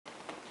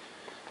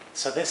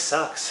So this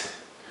sucks.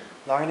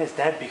 Lauren is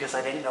dead because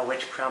I didn't know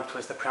which prompt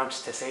was the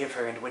prompt to save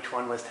her and which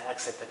one was to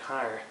exit the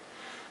car.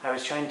 I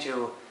was trying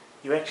to...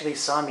 You actually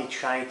saw me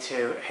try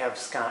to have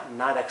Scott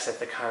not exit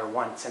the car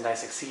once, and I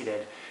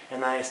succeeded.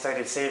 And then I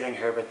started saving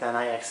her, but then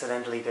I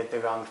accidentally did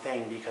the wrong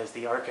thing because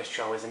the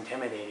orchestra was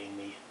intimidating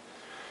me.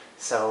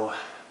 So,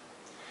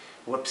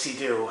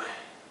 whoopsie-doo.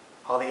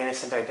 All the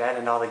innocent are dead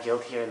and all the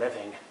guilty are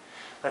living.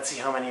 Let's see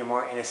how many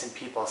more innocent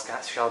people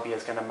Scott Shelby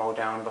is going to mow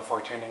down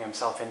before turning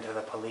himself into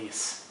the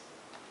police.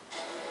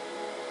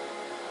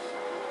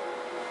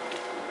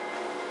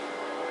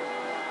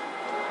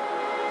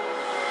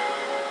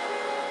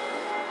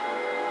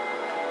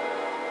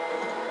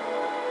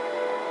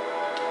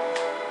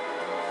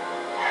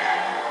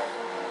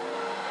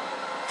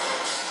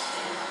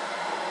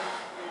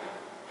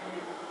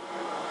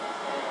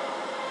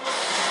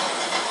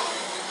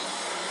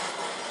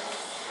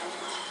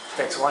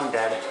 Fix one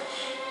dead.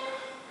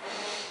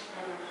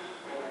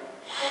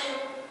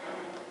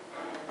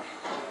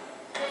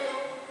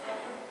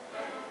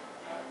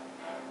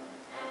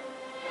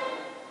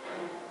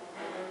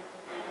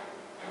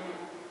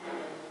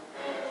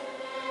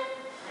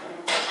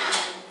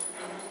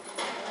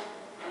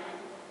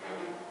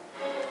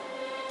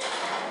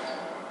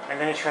 I'm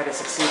going to try to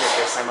succeed at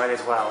this, I might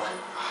as well.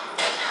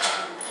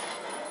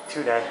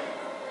 2 dead.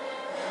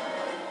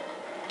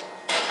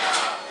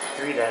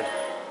 3 dead.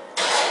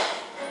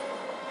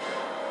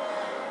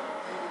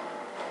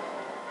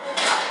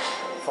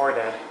 4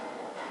 dead.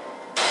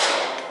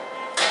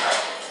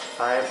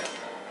 5.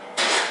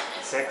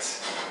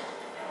 6.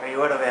 Are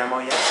you out of ammo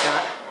yet,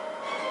 Scott?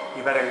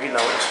 You better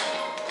reload.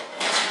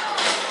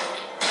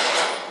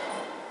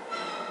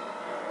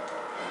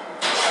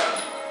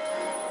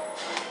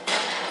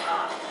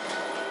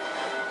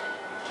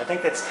 I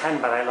think that's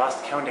 10, but I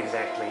lost count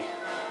exactly.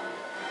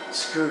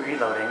 Screw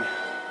reloading.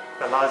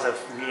 The laws of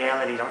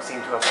reality don't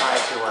seem to apply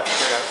to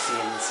shootout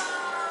scenes.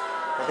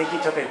 I think he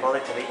took a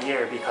bullet to the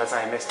ear because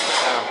I missed the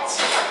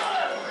counts.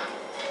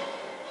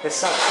 This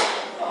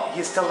sucks.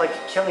 He's still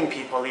like killing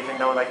people even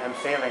though like I'm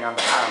failing on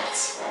the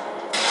counts.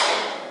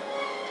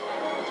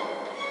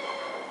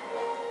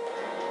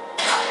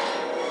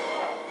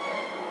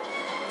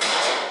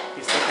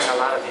 He's taking a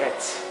lot of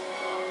hits.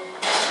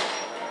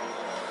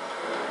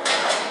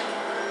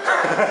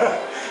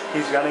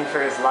 He's running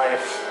for his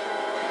life.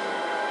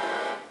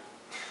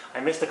 I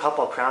missed a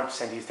couple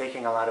prompts and he's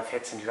taking a lot of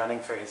hits and running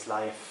for his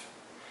life.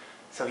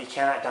 So he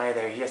cannot die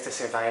there, he has to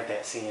survive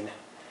that scene.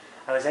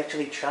 I was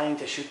actually trying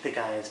to shoot the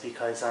guys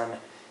because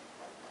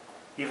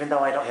even though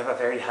I don't have a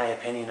very high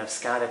opinion of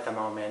Scott at the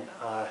moment,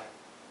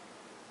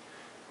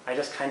 I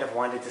just kind of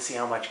wanted to see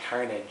how much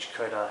carnage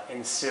could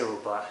ensue,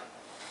 but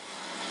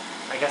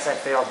I guess I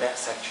failed that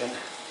section.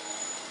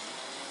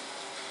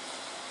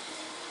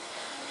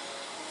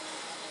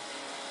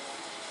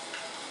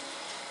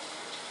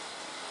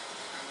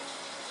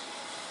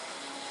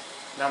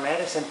 Now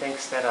Madison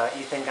thinks that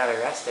Ethan got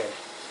arrested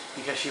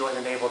because she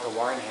wasn't able to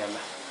warn him,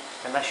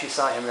 unless she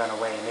saw him run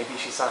away. Maybe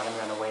she saw him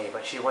run away,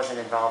 but she wasn't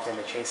involved in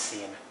the chase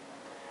scene.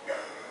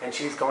 And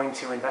she's going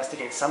to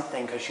investigate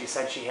something because she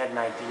said she had an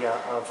idea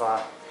of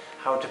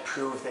how to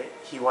prove that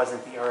he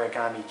wasn't the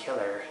origami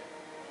killer.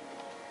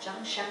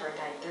 John Shepard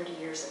died 30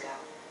 years ago.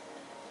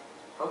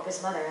 Hope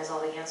his mother has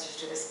all the answers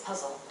to this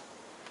puzzle.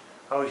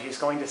 Oh, she's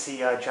going to see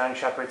John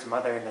Shepard's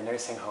mother in the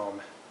nursing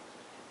home.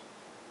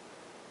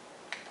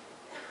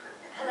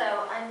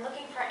 Hello, I'm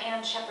looking for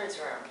Anne Shepard's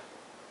room.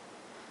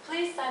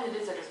 Please sign the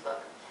visitor's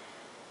book.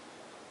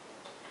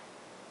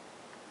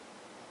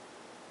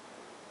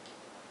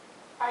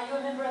 Are you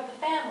a member of the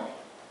family?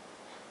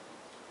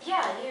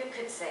 Yeah, you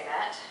could say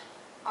that.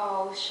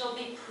 Oh, she'll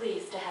be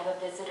pleased to have a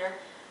visitor.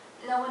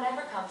 No one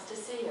ever comes to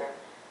see her.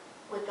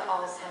 With the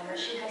Alzheimer's,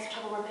 she has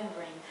trouble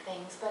remembering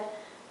things, but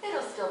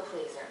it'll still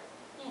please her,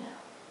 you know.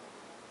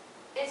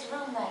 It's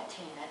room 19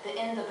 at the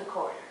end of the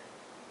corridor.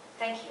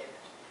 Thank you.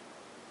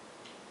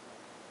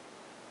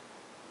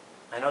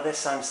 I know this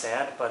sounds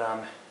sad,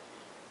 but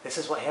this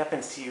is what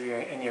happens to you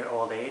in your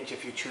old age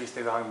if you choose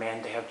the wrong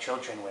man to have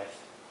children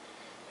with.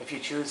 If you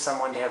choose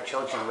someone to have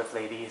children with,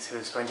 ladies,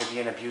 who's going to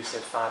be an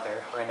abusive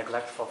father or a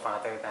neglectful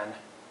father, then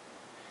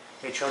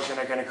your children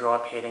are going to grow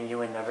up hating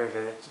you and never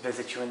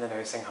visit you in the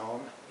nursing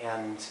home,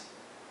 and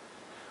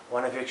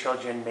one of your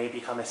children may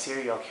become a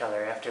serial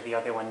killer after the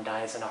other one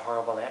dies in a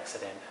horrible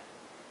accident.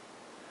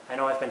 I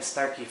know I've been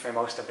snarky for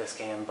most of this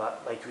game,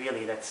 but like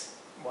really that's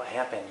what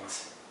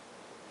happens.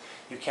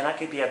 You cannot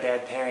be a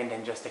bad parent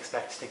and just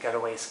expect to get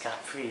away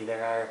scot-free.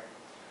 There are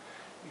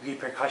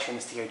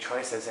repercussions to your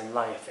choices in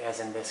life, as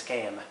in this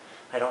game.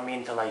 I don't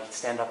mean to like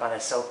stand up on a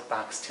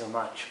soapbox too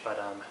much, but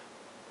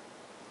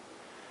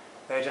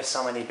there are just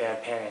so many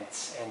bad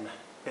parents in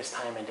this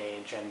time and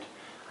age, and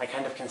I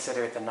kind of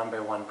consider it the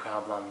 #1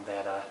 problem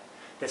that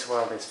this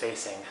world is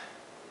facing.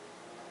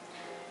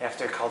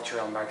 After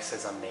cultural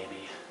Marxism,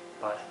 maybe,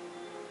 but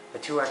the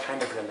two are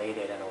kind of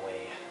related in a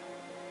way.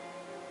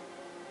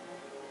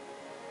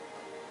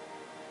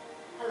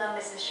 Hello,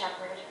 Mrs.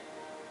 Shepard.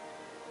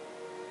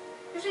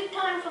 Is it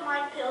time for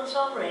my pills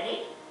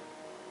already?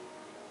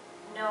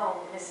 No,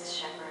 No, Mrs.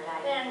 Shepherd,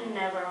 They're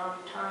never on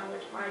time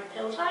with my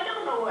pills. I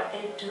don't know what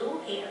they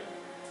do here.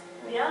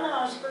 In the other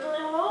hospital,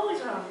 they were always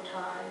on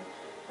time.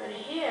 But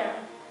here...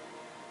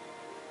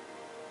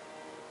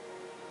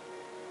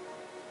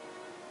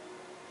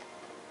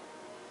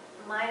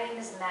 My name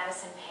is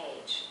Madison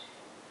Page.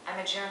 I'm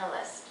a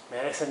journalist.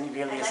 Madison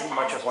really I'd like isn't to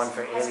much ask of you one some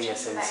for questions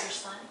aliases. about your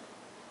son.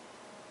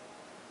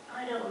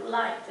 I don't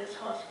like this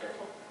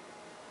hospital.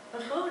 The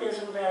food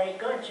isn't very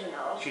good, you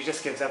know. She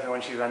just gives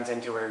everyone she runs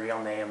into her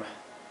real name.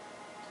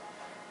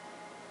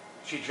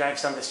 She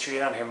drives down the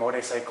street on her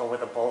motorcycle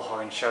with a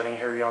bullhorn, shouting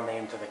her real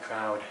name to the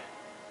crowd.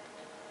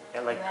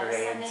 At like You had a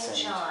son parades named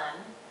John,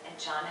 and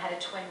John had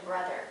a twin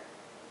brother.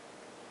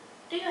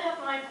 Do you have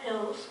my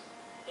pills?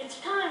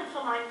 It's time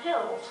for my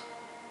pills.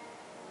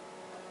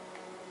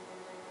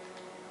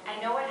 I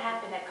know what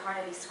happened at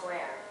Carnaby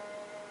Square.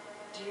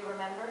 Do you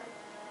remember?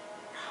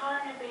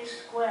 Carnaby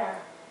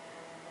Square.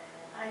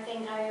 I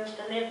think I used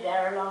to live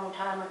there a long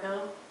time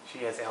ago. She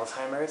has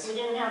Alzheimer's. We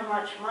didn't have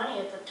much money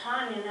at the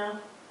time, you know.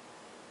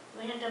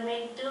 We had to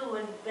make do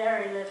with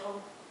very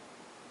little.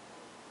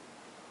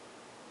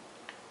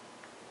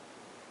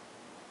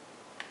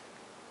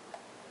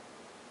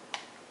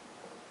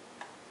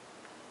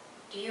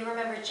 Do you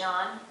remember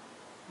John?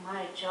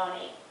 My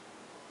Johnny.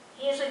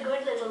 He is a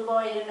good little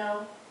boy, you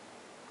know.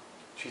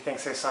 She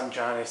thinks her son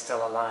John is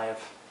still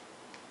alive.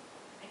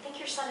 I think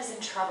your son is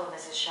in trouble,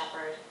 Mrs.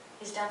 Shepherd.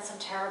 He's done some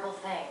terrible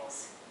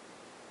things.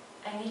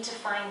 I need to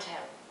find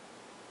him.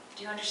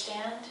 Do you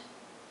understand?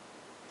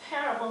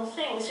 Terrible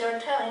things you're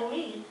telling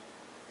me.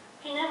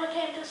 He never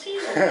came to see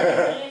them, can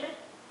you believe it?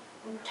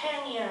 In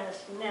 10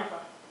 years, never.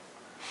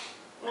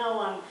 No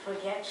one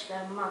forgets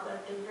their mother,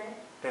 do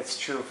they? It's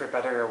true, for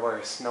better or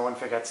worse. No one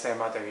forgets their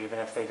mother, even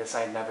if they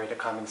decide never to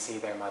come and see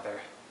their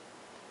mother.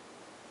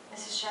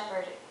 Mrs.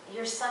 Shepherd,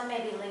 your son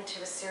may be linked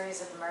to a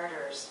series of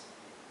murders.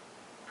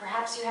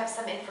 Perhaps you have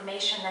some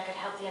information that could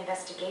help the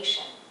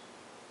investigation.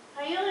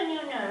 Are you a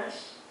new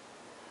nurse?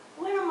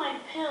 Where are my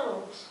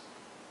pills?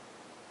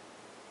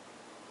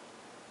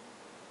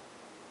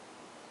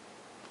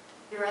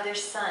 Your other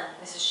son,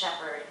 Mrs.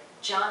 Shepherd,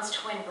 John's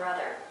twin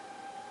brother.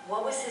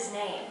 What was his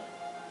name?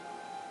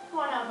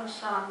 What other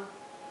son?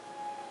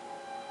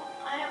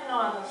 I have no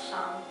other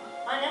son.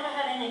 I never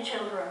had any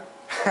children.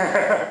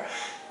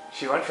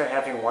 She went from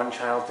having one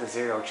child to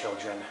 0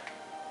 children.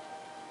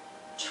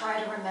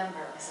 Try to remember,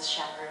 Mrs.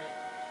 Shepherd.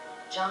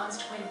 John's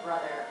twin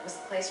brother was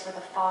placed with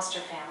a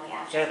foster family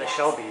after Yeah, the death.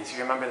 Shelbys.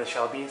 You remember the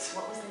Shelbys?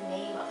 What was the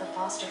name of the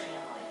foster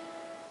family?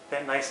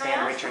 That nice I man,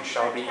 asked Richard them for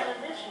Shelby,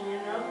 television, you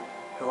know.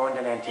 who owned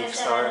an They antique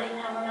said I store, didn't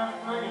have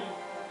enough money.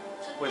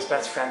 So was people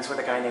best friends with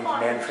a guy named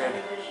wanted Manfred.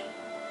 television.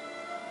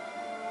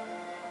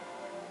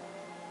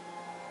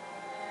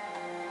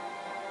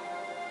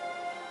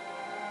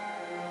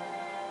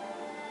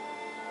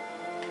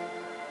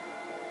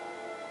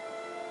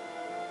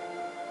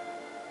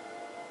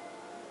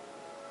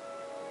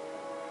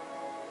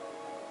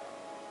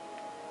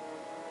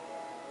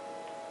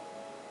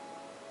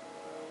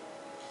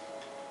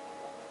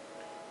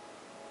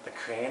 The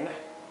crane,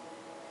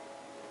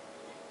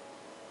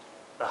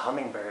 the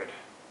hummingbird,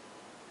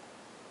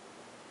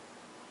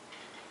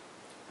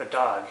 the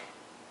dog.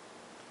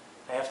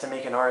 I have to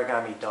make an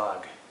origami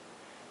dog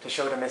to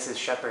show to Mrs.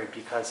 Shepherd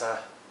because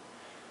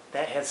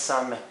that has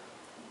some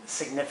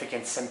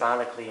significance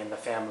symbolically in the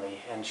family,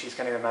 and she's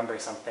going to remember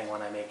something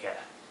when I make it.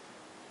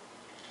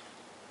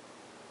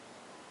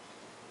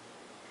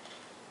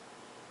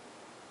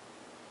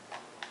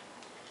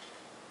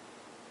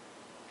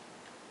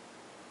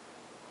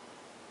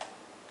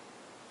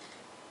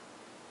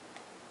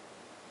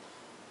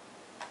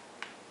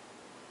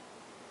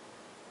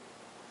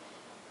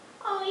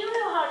 Oh, you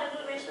know how to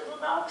do these little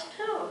dogs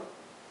too.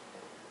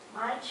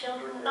 My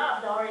children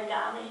loved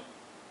origami.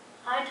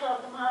 I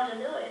taught them how to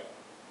do it.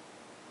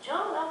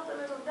 John loved the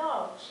little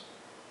dogs.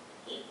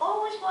 He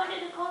always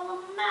wanted to call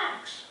them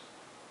Max.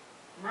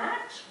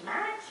 Max,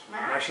 Max,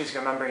 Max. Now she's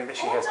remembering that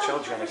she All has dogs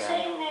children have the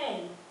again. same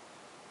name.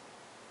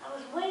 I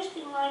was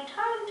wasting my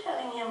time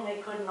telling him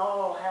they couldn't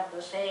all have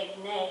the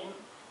same name.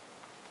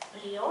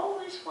 But he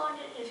always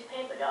wanted his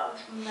paper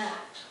dogs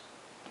Max.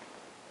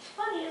 It's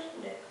funny,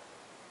 isn't it?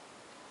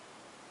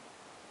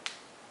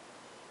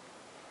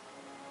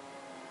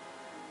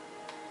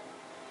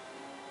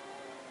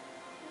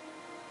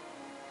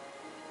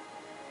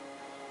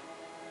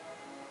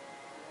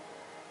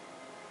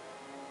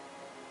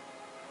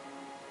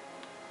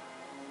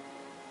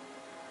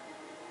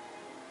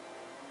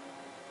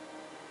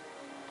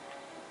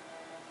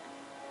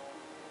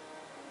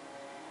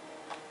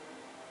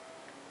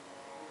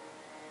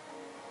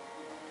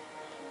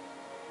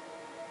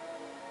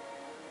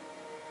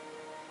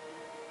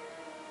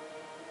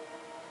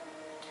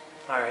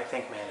 All right,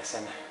 think,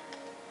 Madison.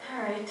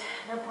 All right,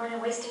 no point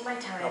in wasting my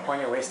time. No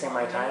point in wasting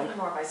my I won't learn time? any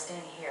more by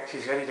staying here.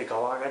 She's ready to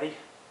go already?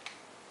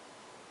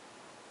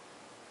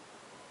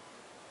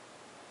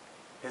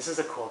 This is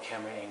a cool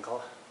camera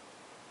angle.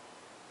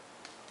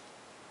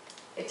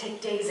 It'd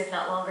take days, if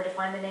not longer, to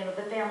find the name of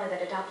the family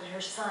that adopted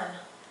her son.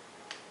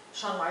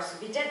 Sean Mars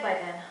would be dead by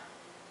then.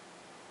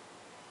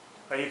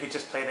 Or you could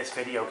just play this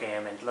video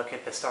game and look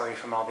at the story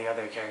from all the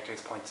other characters'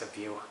 points of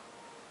view.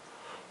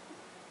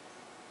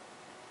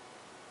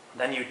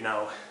 Then you'd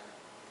know.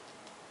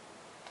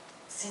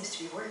 Seems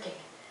to be working.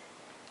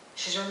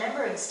 She's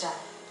remembering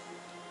stuff.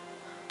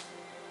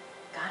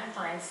 Gotta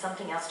find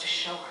something else to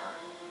show her.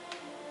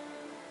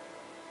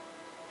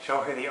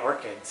 Show her the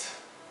orchids.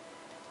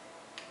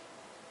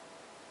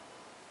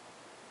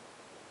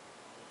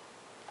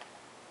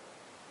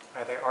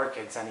 Are there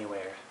orchids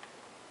anywhere?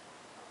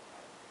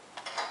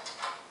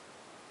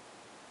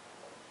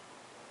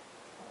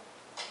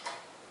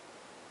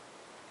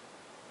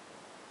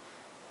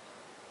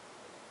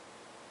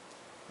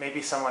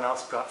 Maybe someone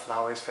else brought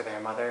flowers for their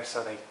mother,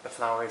 so the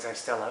flowers are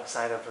still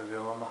outside of a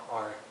room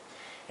or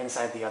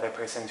inside the other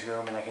person's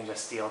room, and I can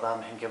just steal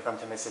them and give them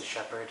to Mrs.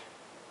 Shepherd.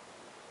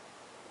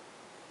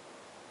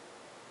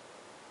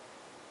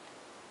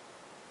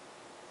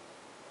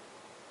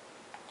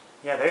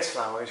 Yeah, there's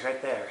flowers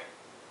right there.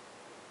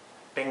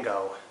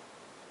 Bingo.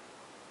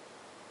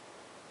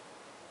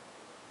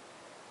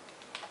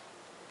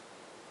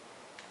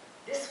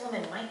 This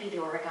woman might be the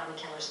origami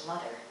killer's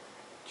mother.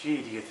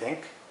 Gee, do you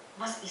think?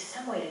 Must be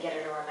some way to get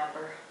her to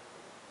remember.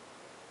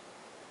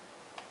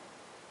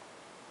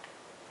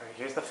 Alright,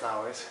 here's the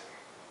flowers.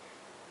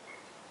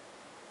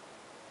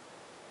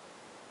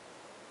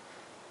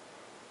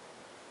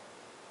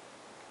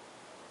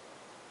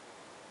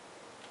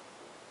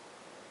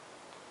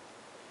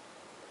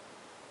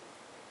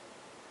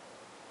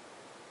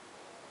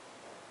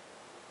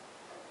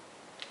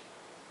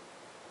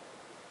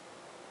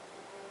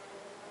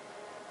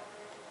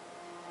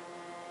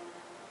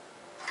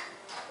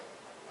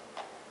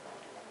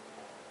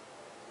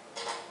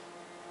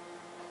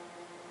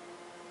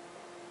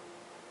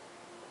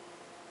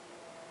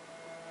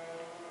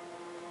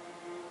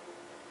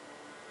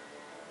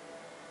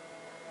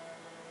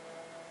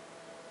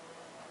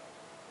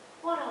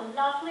 What a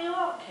lovely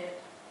orchid.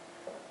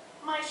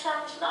 My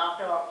sons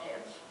loved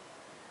orchids.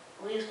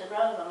 We used to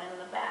grow them in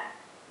the back.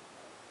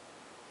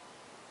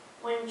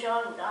 When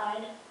John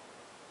died,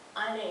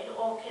 I laid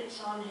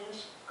orchids on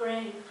his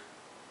grave.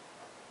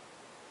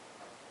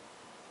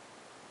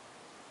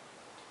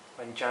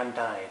 When John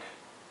died,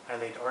 I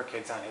laid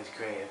orchids on his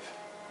grave.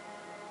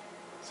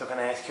 So can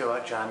I ask you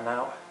about John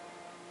now?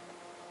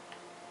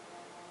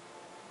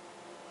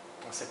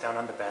 I'll sit down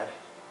on the bed.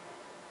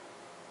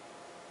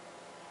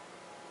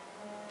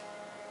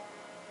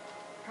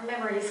 Her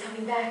memory is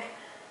coming back.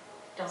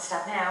 Don't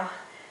stop now.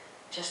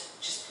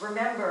 Just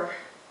remember.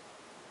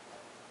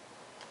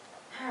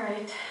 All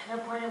right, no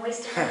point in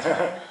wasting your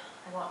time.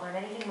 I won't learn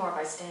anything more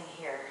by staying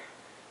here.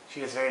 She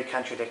has very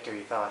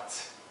contradictory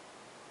thoughts.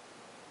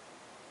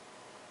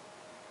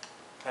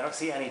 I don't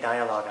see any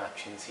dialogue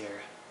options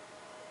here.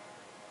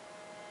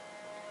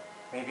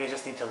 Maybe I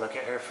just need to look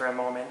at her for a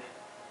moment.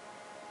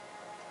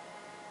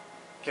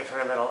 Give her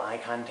a little eye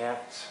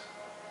contact.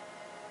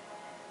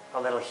 A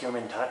little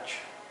human touch.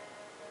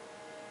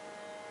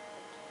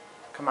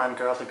 Come on,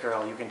 girl to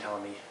girl, you can tell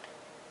me.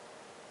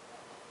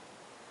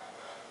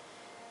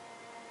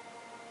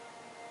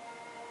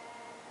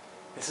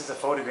 This is a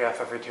photograph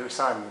of her two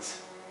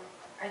sons.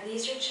 Are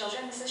these your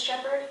children, Mrs.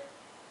 Shepherd?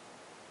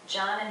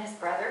 John and his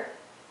brother?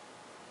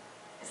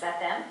 Is that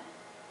them?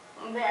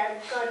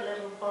 They're good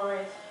little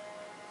boys.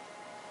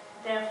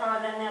 Their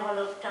father never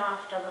looked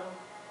after them,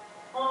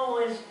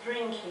 always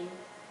drinking.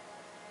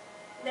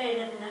 They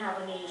didn't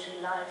have an easy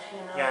life, you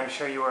know. Yeah, I'm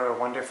sure you were a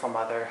wonderful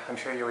mother. I'm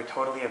sure you were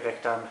totally a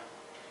victim.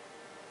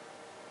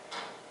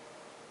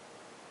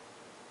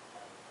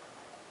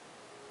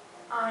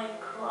 I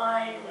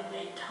cried when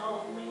they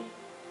told me.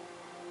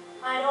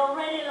 I'd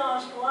already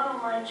lost one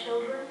of my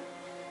children,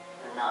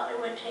 and now they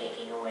were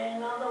taking away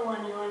another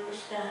one, you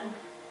understand.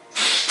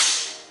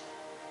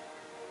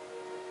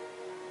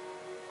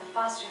 A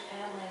foster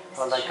family, Mrs.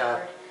 Well,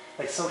 Shepherd.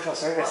 like social What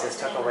services was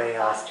the took name of away the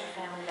foster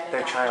family that their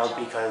adopted child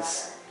John's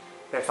because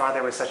brother? their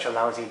father was such a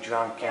lousy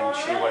drunk They and were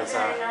she really was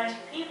very nice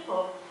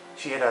people.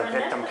 she had a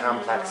victim Remember,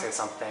 complex you know. or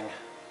something.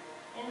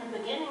 In the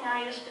beginning,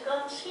 I used to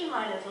go and see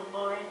my little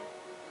boy.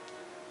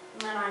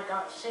 And then I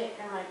got sick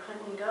and I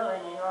couldn't go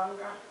any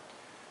longer.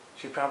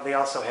 She probably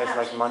also has Perhaps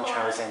like he thought I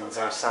Munchausen's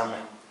or forgot some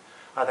him.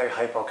 other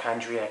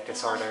hypochondriac He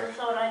must disorder. have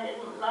thought I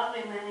didn't love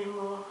him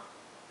anymore.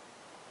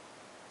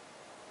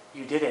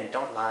 You didn't,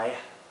 don't lie.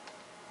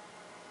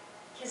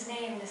 His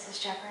name,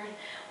 Mrs. Shepherd.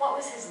 What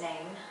was his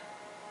name?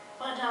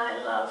 But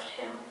I loved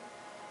him.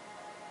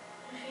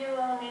 If you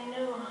only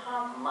knew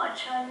how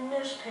much I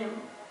missed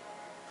him.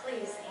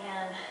 Please,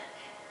 Anne.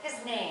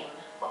 His name.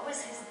 What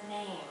was his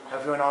name?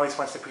 Everyone always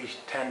wants to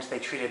pretend they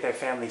treated their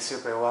family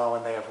super well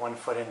when they have one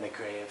foot in the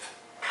grave.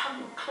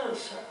 Come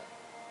closer.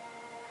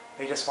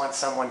 They just want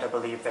someone to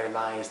believe their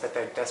lies that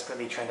they're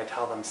desperately trying to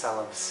tell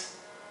themselves.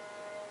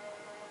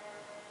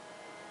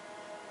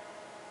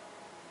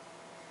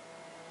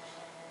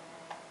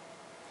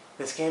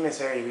 This game is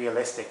very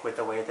realistic with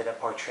the way that it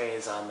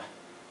portrays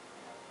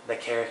the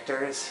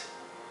characters.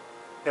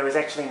 There was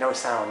actually no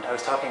sound. I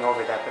was talking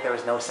over that, but there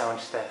was no sound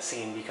to that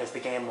scene because the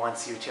game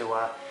wants you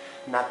to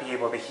not be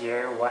able to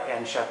hear what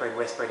Anne Shepherd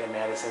whispered in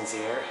Madison's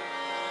ear.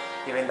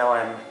 even though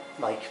I'm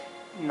like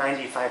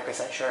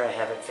 95% sure I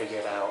have it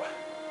figured out.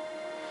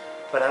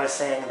 But I was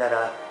saying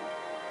that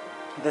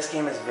this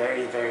game is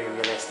very, very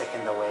realistic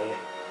in the way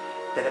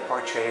that it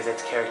portrays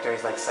its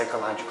characters like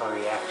psychological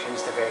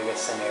reactions to various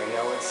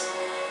scenarios.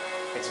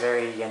 It's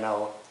very, you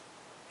know,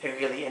 it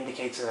really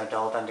indicates an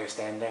adult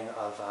understanding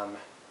of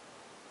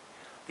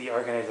the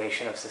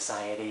organization of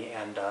society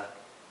and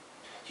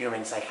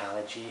human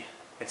psychology.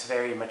 It's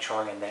very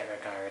mature in that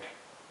regard.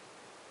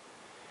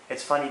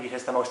 It's funny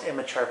because the most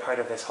immature part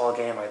of this whole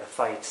game are the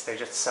fights. They're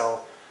just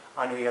so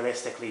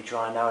unrealistically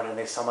drawn out and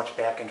there's so much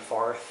back and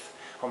forth.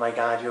 Oh my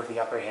god, you have the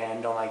upper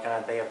hand. Oh my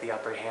god, they have the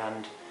upper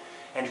hand.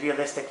 And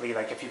realistically,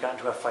 like if you got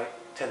into a fight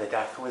to the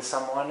death with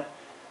someone,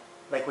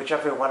 like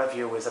whichever one of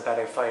you was a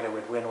better fighter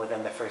would win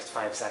within the first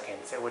 5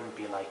 seconds. It wouldn't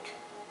be like...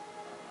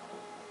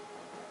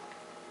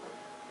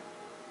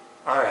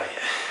 Alright,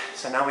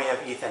 so now we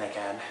have Ethan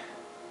again.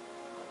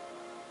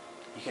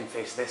 You can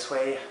face this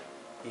way,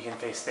 you can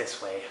face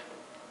this way.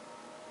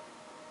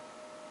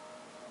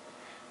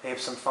 They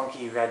have some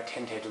funky red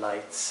tinted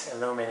lights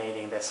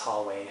illuminating this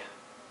hallway.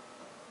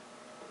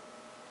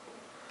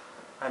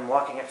 I'm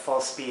walking at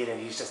full speed and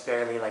he's just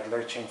barely like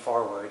lurching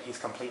forward. He's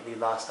completely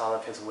lost all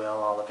of his will,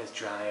 all of his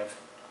drive.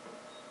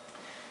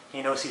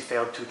 He knows he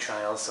failed 2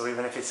 trials, so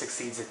even if he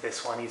succeeds at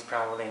this one, he's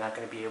probably not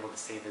going to be able to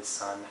save his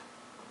son.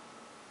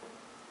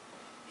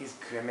 He's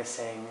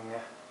grimacing.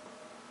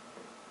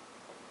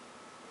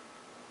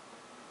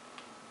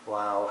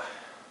 Wow.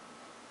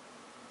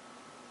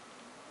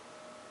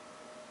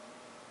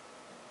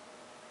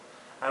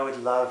 I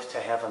would love to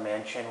have a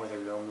mansion with a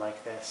room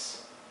like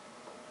this.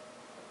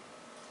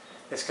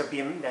 This could be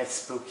a nice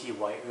spooky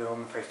white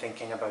room for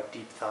thinking about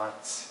deep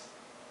thoughts.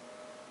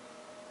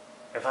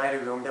 If I had a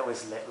room that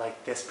was lit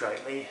like this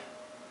brightly,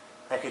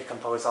 I could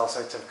compose all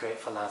sorts of great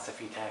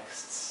philosophy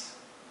texts.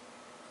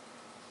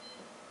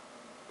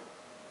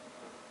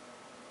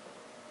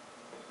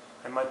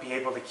 I might be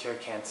able to cure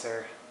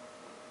cancer.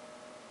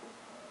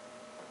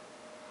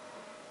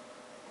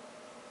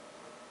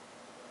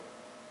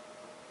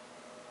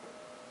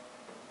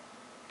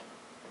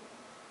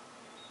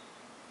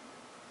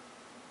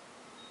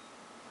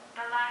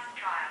 The last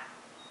trial.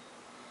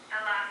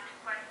 The last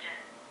question.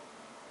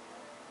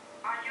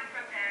 Are you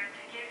prepared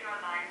to give your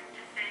life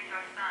to save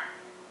your son?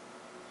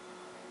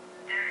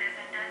 There is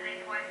a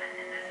deadly poison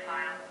in this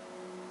vial.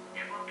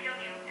 It will kill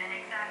you in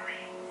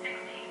exactly 60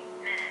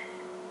 minutes.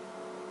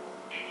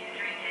 If you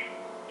drink it,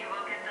 you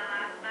will get the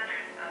last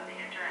letters of the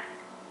address.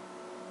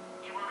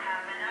 You will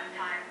have enough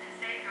time to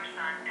save your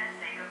son and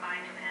say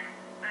goodbye to him,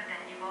 but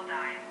then you will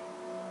die.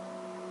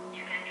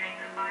 You can drink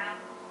the vial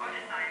or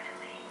decide to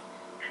leave.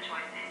 The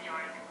choice is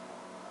yours.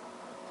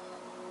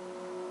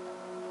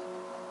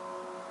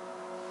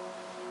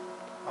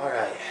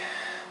 Alright,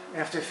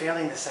 after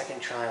failing the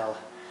second trial,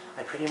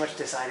 I pretty much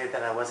decided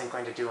that I wasn't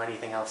going to do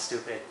anything else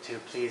stupid to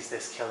please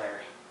this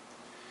killer,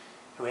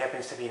 who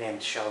happens to be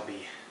named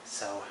Shelby,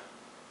 so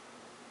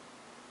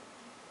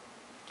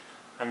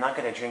I'm not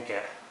going to drink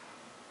it.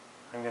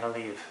 I'm going to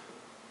leave.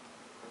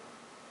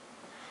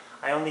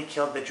 I only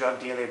killed the drug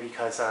dealer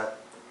because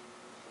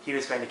he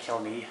was going to kill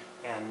me,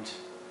 and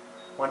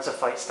once a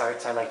fight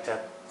starts, I like to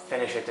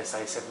finish it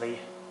decisively.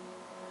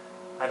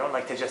 I don't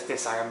like to just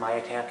disarm my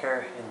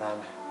attacker and then,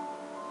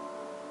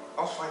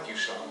 I'll find you,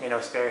 son. you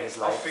know, spare his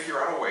I'll life. figure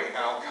out a way and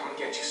I'll come and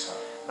get you, son.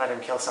 Let him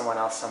kill someone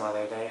else some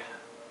other day.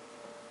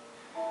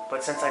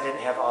 But since I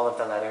didn't have all of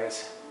the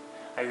letters,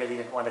 I really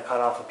didn't want to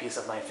cut off a piece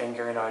of my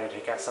finger in order to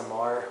get some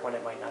more when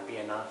it might not be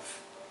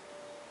enough.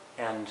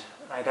 And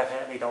I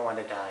definitely don't want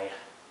to die.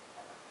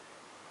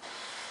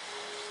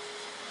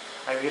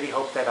 I really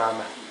hope that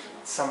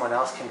someone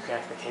else can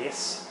crack the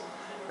case.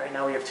 Right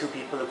now we have 2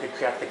 people who could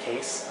crack the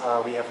case.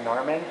 We have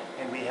Norman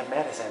and we have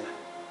Madison.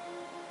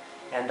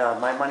 And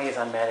my money is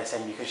on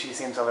Madison because she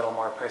seems a little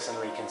more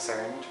personally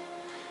concerned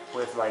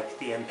with like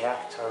the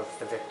impact of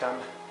the victim.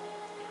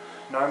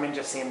 Norman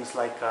just seems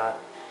like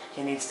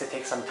he needs to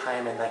take some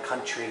time in the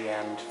country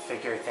and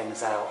figure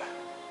things out.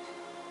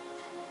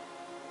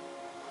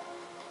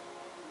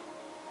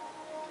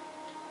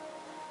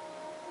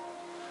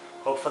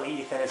 Hopefully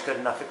Ethan is good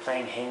enough at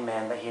playing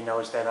hangman that he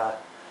knows that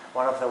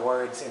one of the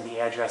words in the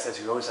address is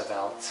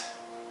Roosevelt.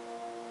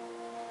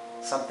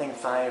 Something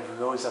 5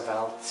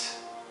 Roosevelt.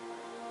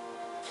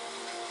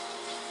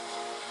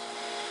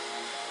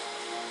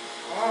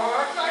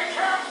 Oh, I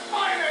can't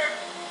find it!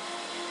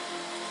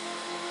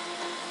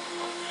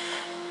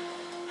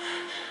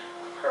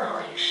 Where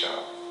are you,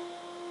 son?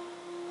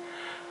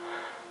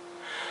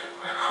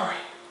 Where are you?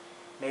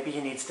 Maybe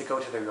he needs to go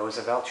to the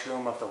Roosevelt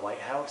room of the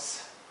White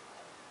House.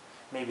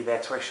 Maybe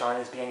that's where Sean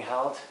is being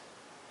held.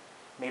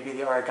 Maybe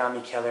the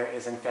origami killer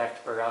is in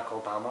fact Barack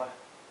Obama.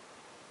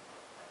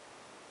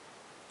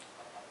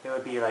 It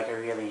would be like a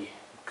really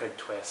good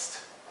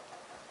twist.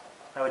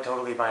 I would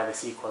totally buy the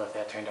sequel if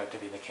that turned out to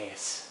be the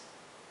case.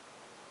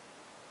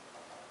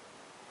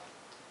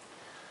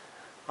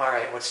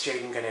 Alright, what's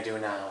Jaden gonna do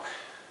now?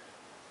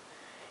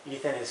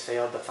 Ethan has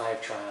failed the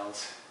 5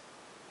 trials.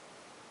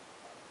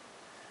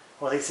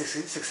 Well, he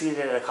succeeded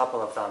at a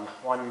couple of them,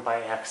 one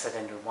by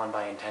accident and one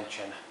by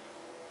intention.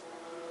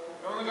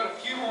 We've only got a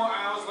few more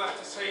hours left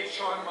to save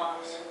Sean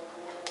Mars.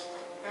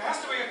 There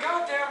has to be a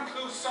goddamn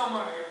clue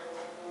somewhere.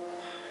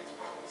 It's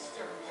probably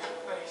staring me in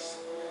the face.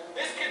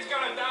 This kid's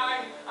gonna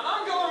die, and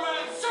I'm going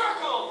around in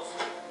circles!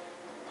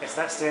 It's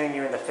not staring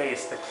you in the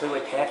face. The clue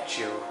attacked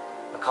you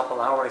a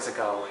couple hours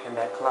ago in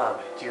that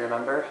club. Do you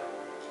remember?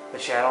 The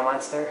shadow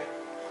monster?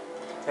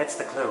 That's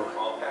the clue.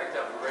 All packed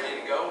up and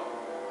ready to go?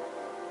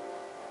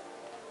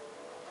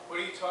 What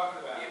are you talking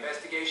about? The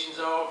investigation's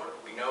over.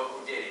 We know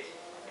who did it.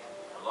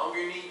 No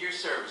longer need your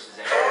services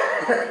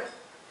anymore.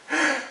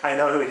 I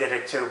know who did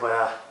it too,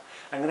 but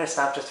I'm gonna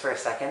stop just for a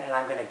second and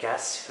I'm gonna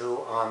guess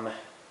who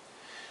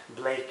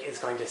Blake is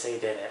going to say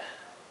did it.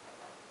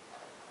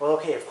 Well,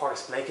 okay, of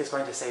course, Blake is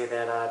going to say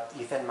that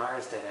Ethan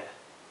Mars did it.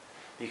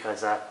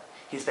 Because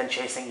he's been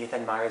chasing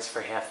Ethan Mars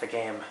for half the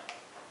game.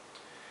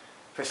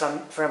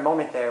 For a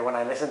moment there, when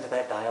I listened to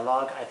that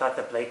dialogue, I thought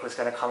that Blake was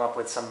going to come up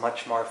with some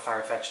much more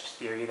far-fetched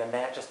theory than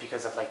that, just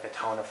because of like the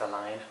tone of the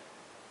line.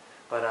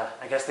 But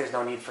I guess there's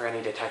no need for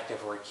any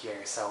detective work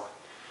here, so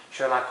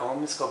Sherlock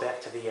Holmes, go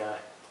back to the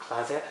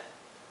closet.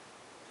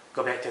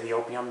 Go back to the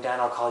opium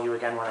den, I'll call you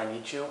again when I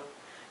need you.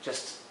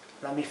 Just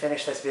let me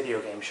finish this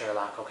video game,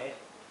 Sherlock, okay?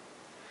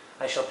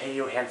 I shall pay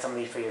you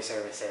handsomely for your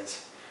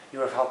services. You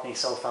have helped me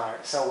so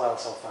well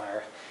so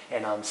far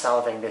in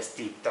solving this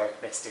deep,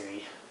 dark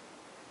mystery.